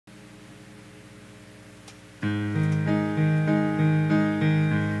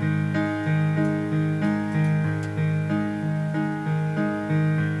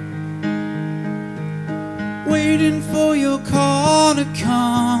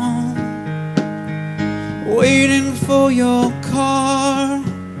waiting for your car,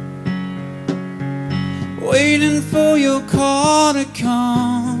 waiting for your car to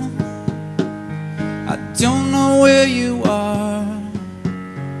come. I don't know where you are,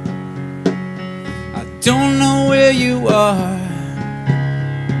 I don't know where you are.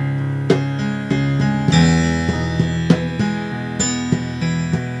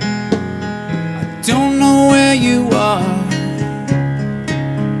 I don't know where you are.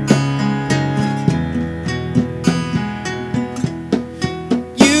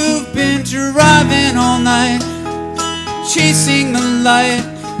 You've been driving all night, chasing the light.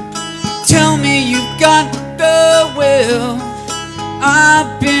 Tell me you've got the will.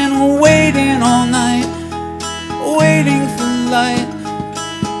 I've been waiting all night, waiting for light.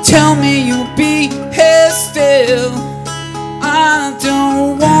 Tell me you'll be here still. I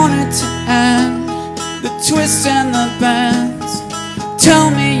don't want it to end, the twists and the bends. Tell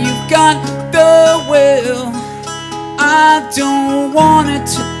me you've got the will. I don't want it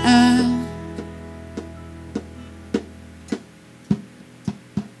to end.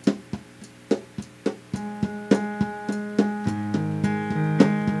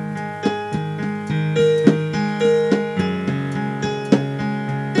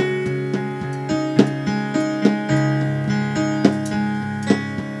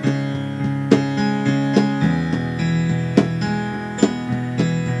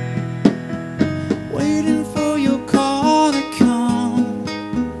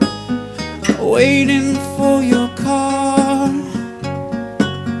 Waiting for your car,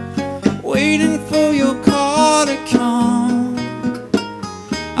 waiting for your car to come.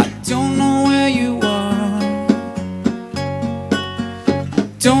 I don't know where you are, I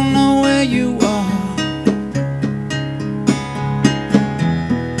don't know where you are.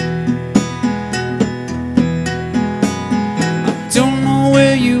 I don't know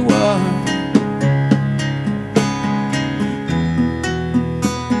where you are.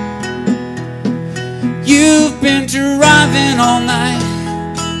 You've been driving all night,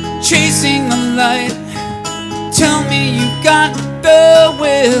 chasing the light. Tell me you've got the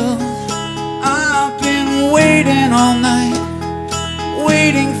will. I've been waiting all night,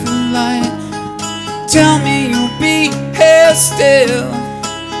 waiting for light. Tell me you'll be here still.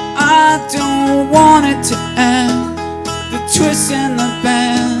 I don't want it to end, the twists and the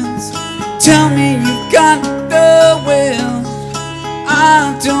bends. Tell me you've got the will.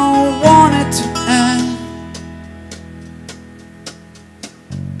 I don't want it to end.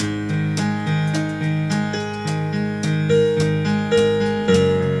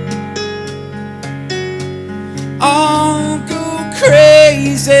 I'll go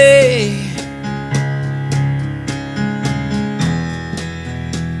crazy.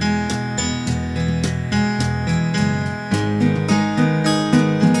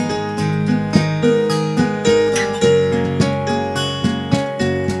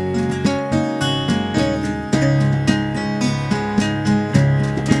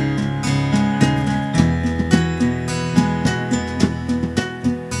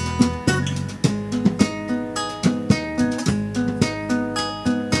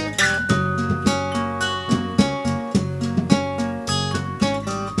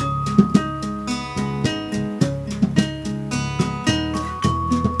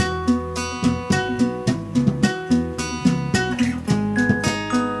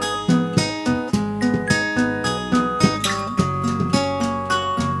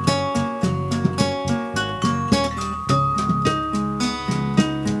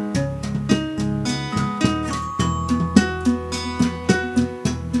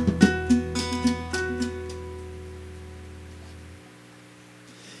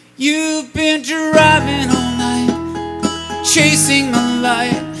 You've been driving all night, chasing the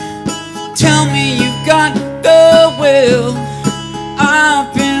light. Tell me you've got the will.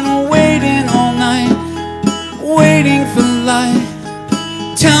 I've been waiting all night, waiting for light.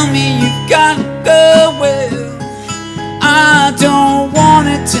 Tell me you've got the will. I don't want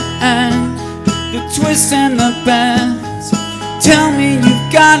it to end, the twists and the bends. Tell me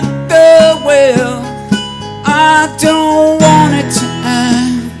you've got the will. I don't want it to end.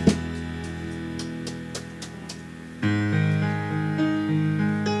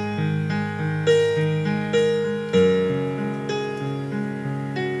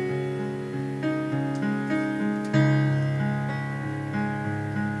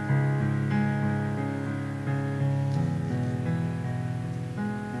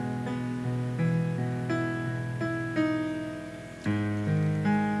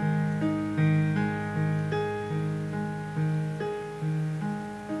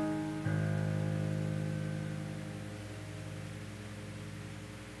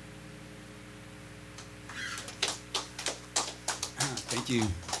 Thank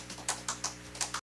you.